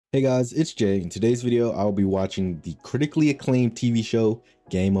Hey guys, it's Jay. In today's video, I'll be watching the critically acclaimed TV show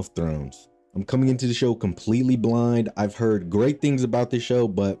Game of Thrones. I'm coming into the show completely blind. I've heard great things about this show,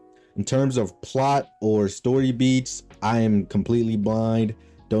 but in terms of plot or story beats, I am completely blind.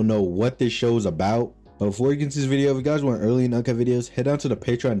 Don't know what this show is about. But before we get into this video, if you guys want early and uncut videos, head down to the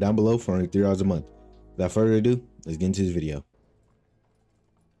Patreon down below for only $3 a month. Without further ado, let's get into this video.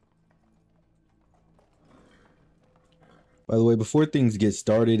 By the way, before things get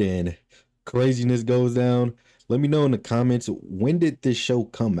started and craziness goes down, let me know in the comments, when did this show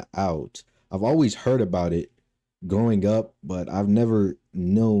come out? I've always heard about it growing up, but I've never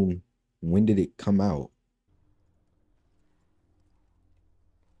known when did it come out.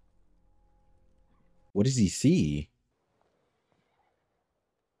 What does he see?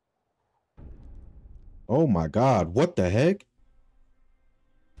 Oh my God, what the heck?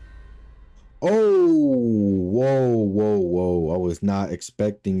 Oh, whoa. I was not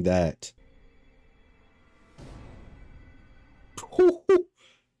expecting that.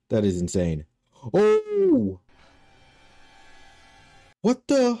 That is insane. Oh, what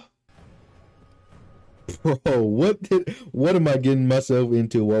the? Bro, what am I getting myself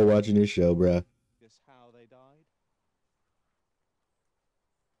into while watching this show, bruh? Guess how they died?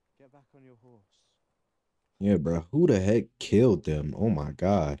 Get back on your horse. Yeah, bro. Who the heck killed them? Oh my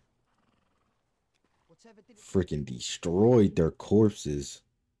God. Whatever did it? Freaking destroyed their corpses.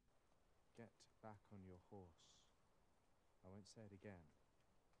 Get back on your horse. I won't say it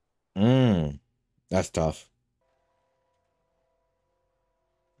again. That's tough.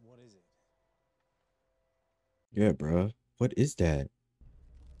 What is it? Yeah, bro. What is that?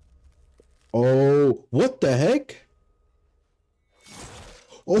 Oh, what the heck?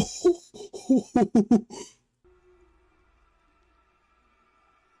 Oh,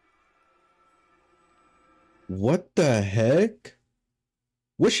 what the heck?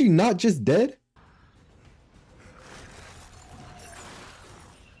 Was she not just dead?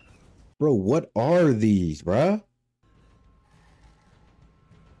 Bro, what are these, bruh?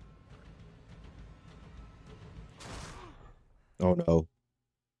 Oh no.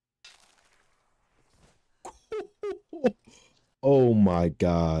 Oh my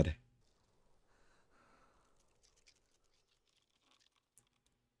God.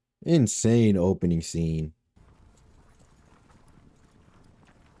 Insane opening scene.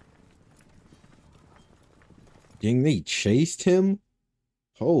 Dang, they chased him?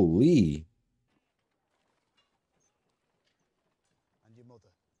 Holy. And your mother?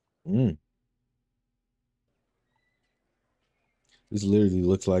 Mm. This literally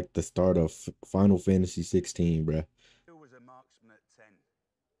looks like the start of Final Fantasy 16, bruh. Who was a marksman at 10?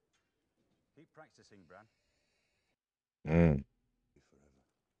 Keep practicing, Bran. Mm. Forever.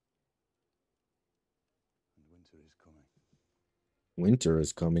 And winter is coming. Winter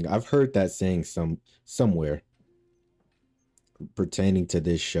is coming. I've heard that saying somewhere pertaining to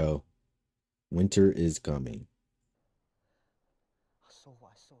this show. Winter is coming. I saw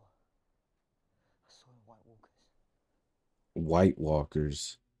what I saw. I saw the White Walkers. White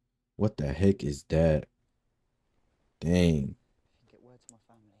Walkers. What the heck is that? Dang. Get word to my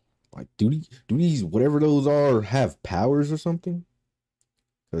family. Like, do these whatever those are have powers or something?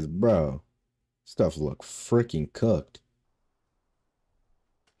 Cause bro, stuff look freaking cooked.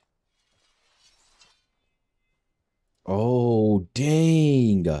 Oh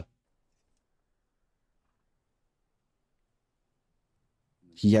dang.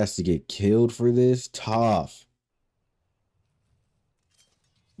 He has to get killed for this? Tough.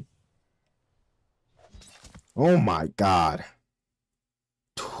 Oh my God.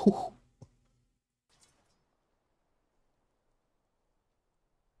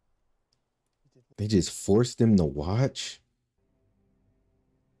 They just forced him to watch?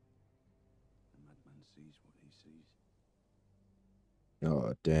 The madman sees what he sees.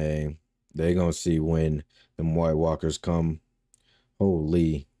 Oh, dang. They gonna see when them White Walkers come.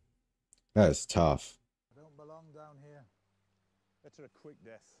 Holy. That's tough. I don't belong down here. Better a quick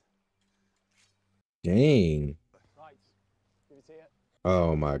death. Dang. Right. Give it here.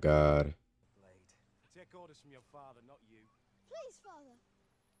 Oh my God. Blade. Take orders from your father, not you. Please, Father.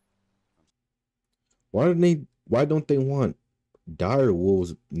 Why don't they want dire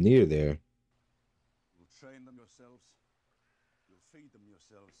wolves near there? You'll train them yourselves. You'll feed them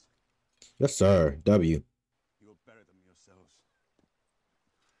yourselves. Yes, sir. W. You'll bury them yourselves.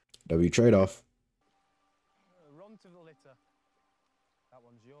 W trade-off. Run to the litter. That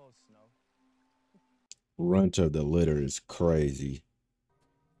one's yours, Snow. Runt of the litter is crazy.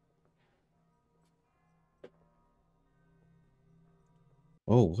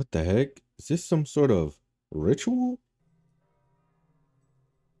 Oh, what the heck? Is this some sort of ritual?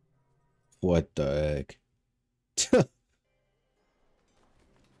 What the heck?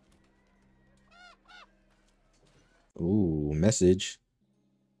 Ooh, message.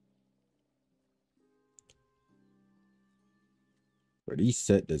 Bro, these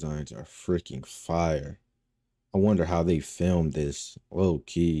set designs are freaking fire. I wonder how they filmed this. Low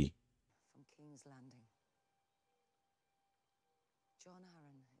key. From King's Landing. John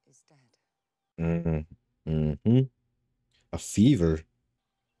Arryn is dead. Mm-hmm. A fever.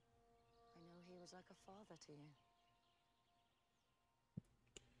 I know he was like a father to you.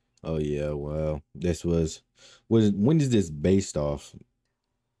 Oh yeah, well, this was when is this based off?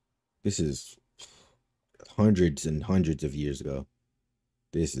 This is hundreds and hundreds of years ago.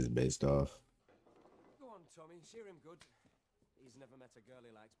 This is based off. Go on, Tommy, cheer him good. He's never met a girl he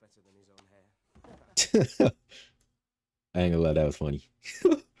likes better than his own hair. I ain't gonna lie, that was funny.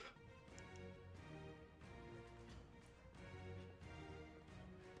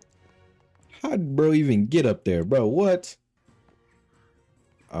 How'd bro even get up there, bro? What?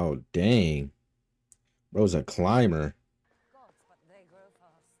 Oh dang. Bro's a climber. Gods, but they grow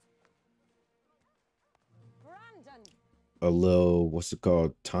fast. Brandon! A little, what's it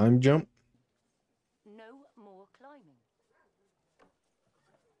called? Time jump? No more climbing.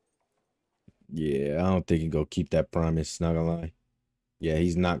 Yeah, I don't think he'll go keep that promise, not gonna lie. Yeah,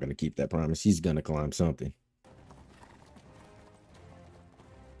 he's not gonna keep that promise. He's gonna climb something.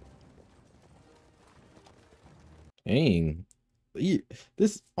 Dang.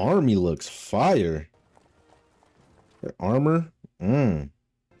 This army looks fire. Their armor?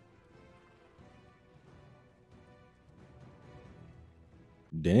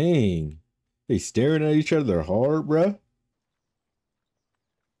 Dang. They staring at each other hard, bruh.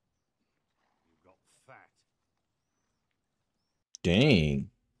 You got fat.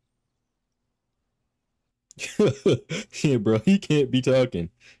 Dang. Yeah, bro, he can't be talking.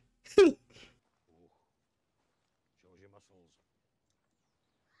 Shows your muscles.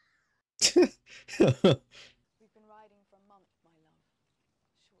 We've been riding for a month, my love.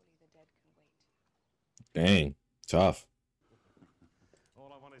 Surely the dead can wait. Dang, tough.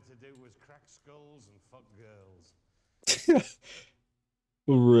 All I wanted to do was crack skulls and fuck girls.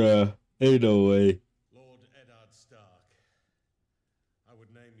 Bruh, ain't no way. Lord Eddard Stark, I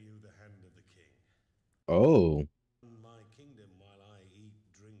would name you the Hand of the King. Oh. My kingdom while I eat,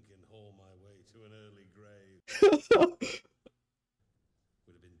 drink, and haul my way to an early grave.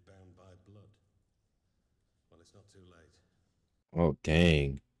 Would have been bound by blood. Well, it's not too late. Oh,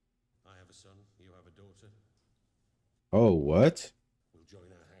 dang. I have a son, you have a daughter. Oh, what? We'll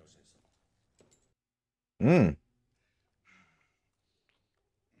join our houses.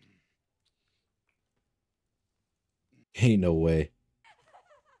 Ain't no way.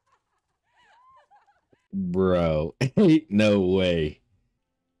 Bro, ain't no way.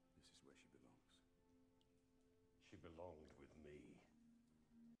 This is where she belongs. She belonged with me.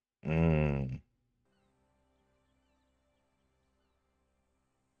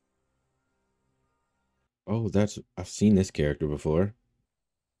 Oh, I've seen this character before.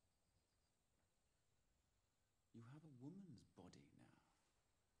 You have a woman's body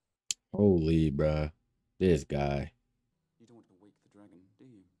now. Holy, bruh. This guy. You don't want to wake the dragon, do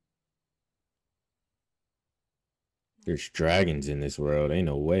you? There's dragons in this world. Ain't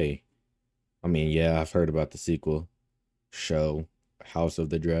no way. I mean, yeah, I've heard about the sequel show, House of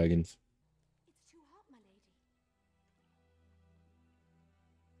the Dragons. It's too hot, my lady.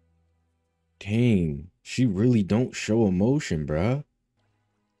 Dang, she really don't show emotion, bruh.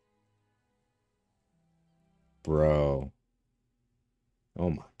 Bro. Oh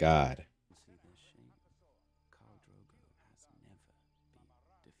my God. You see their shape. Khal Drogo has never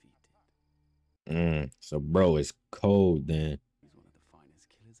been defeated. So bro is cold then. He's one of the finest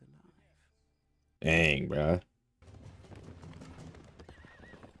killers alive. Dang, bruh.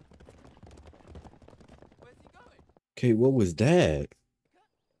 Where's he going? Okay, what was that?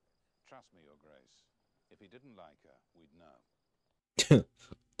 Trust me, Your Grace. If he didn't like her, we'd know.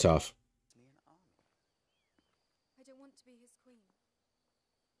 Tough. I don't want to be his queen.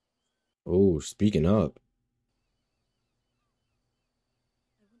 Oh, speaking up.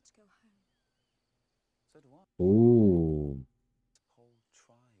 I want to go home. So do I. Ooh. Whole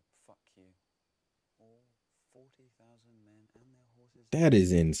tribe, fuck you. All 40,000 men and their horses. That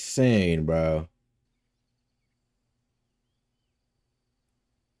is insane, bro.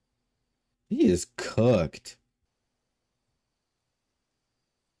 He is cooked.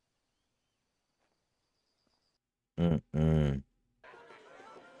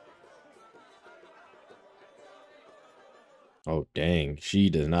 Oh, dang. She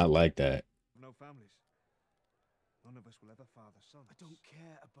does not like that. No families. None of us will ever father sons. I don't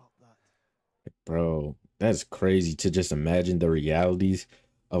care about that. Bro, that's crazy to just imagine the realities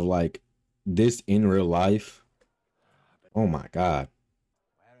of like this in real life. Oh my God.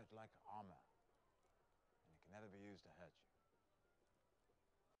 Wear it like armor, and it can never be used to hurt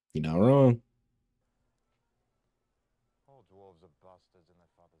you. You're not wrong. All dwarves are bastards in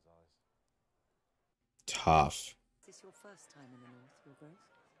their father's eyes. Tough. Is this your first time in the north, Your Grace?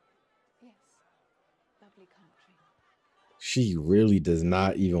 Yes. Lovely country. She really does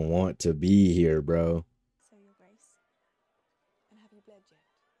not even want to be here, bro. So, Your Grace. And have you bled yet?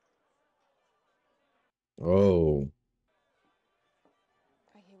 Oh,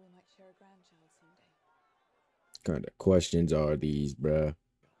 I hear we might share a grandchild someday. kind of questions are these, bruh?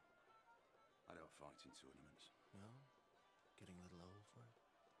 I don't fight in tournaments. No? Getting a little old for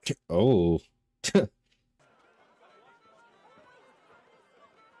it? Oh. Time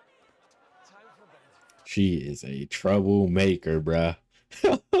for bed. She is a troublemaker, bruh.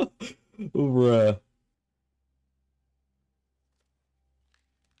 Bruh.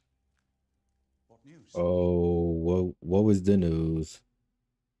 What news? Oh, what was the news?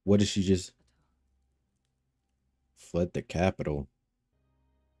 What did she just fled the capital?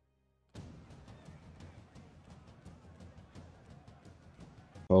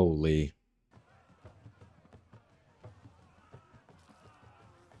 Holy.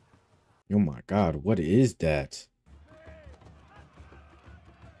 Oh my God, what is that?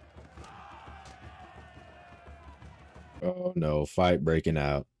 Oh no, fight breaking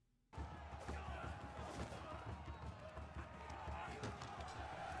out.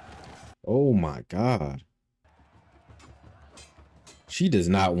 Oh my God. She does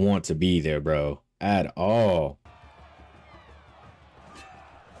not want to be there, bro, at all.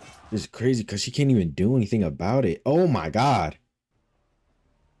 It's crazy because she can't even do anything about it. Oh my God.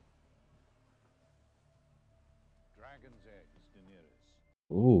 Dragon's Edge, Daenerys.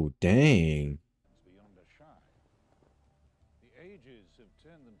 Oh, dang. It's beyond a shy. The ages have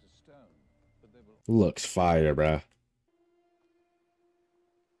turned them to stone, but they will Looks fire, bruh.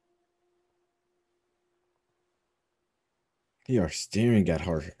 They are staring at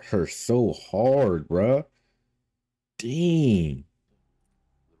her so hard, bruh. Dang.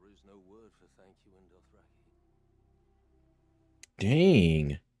 There is no word for thank you in Dothraki.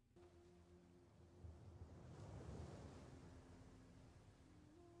 Dang.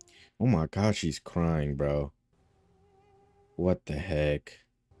 Oh my God, she's crying, bro. What the heck?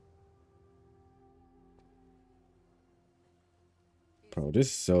 Bro, this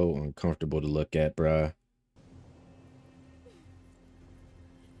is so uncomfortable to look at, bruh.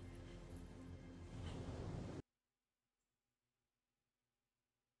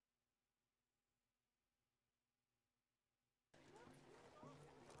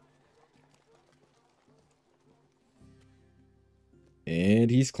 And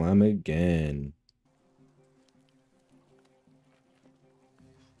he's climbing again.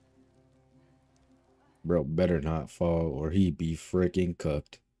 Bro, better not fall or he'd be freaking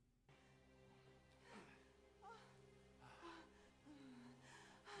cooked.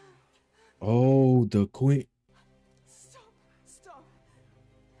 Oh, the queen. Stop! Stop!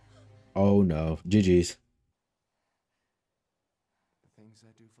 Oh no, GG's. The things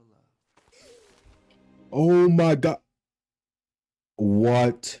I do for love. Oh my God.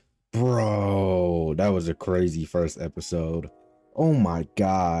 What? Bro, that was a crazy first episode. Oh my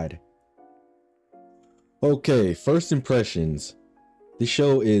God. Okay, first impressions. This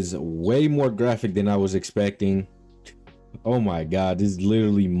show is way more graphic than I was expecting. Oh my God, this is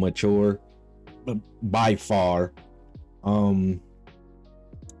literally mature by far. Dang.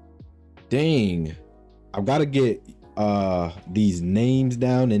 I've got to get these names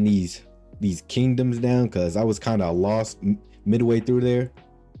down and these kingdoms down because I was kind of lost midway through there.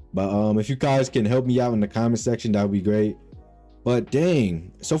 But if you guys can help me out in the comment section, that would be great. But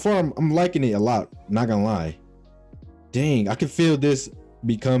dang, so far I'm liking it a lot, not gonna lie. Dang, I can feel this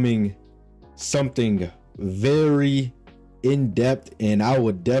becoming something very in-depth, and I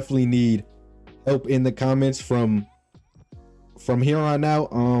would definitely need help in the comments from here on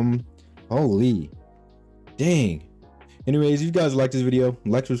out. Holy dang. Anyways, if you guys like this video,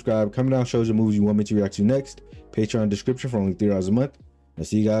 like, subscribe, comment down, shows the movies you want me to react to next. Patreon description for only $3 a month. I'll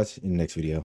see you guys in the next video.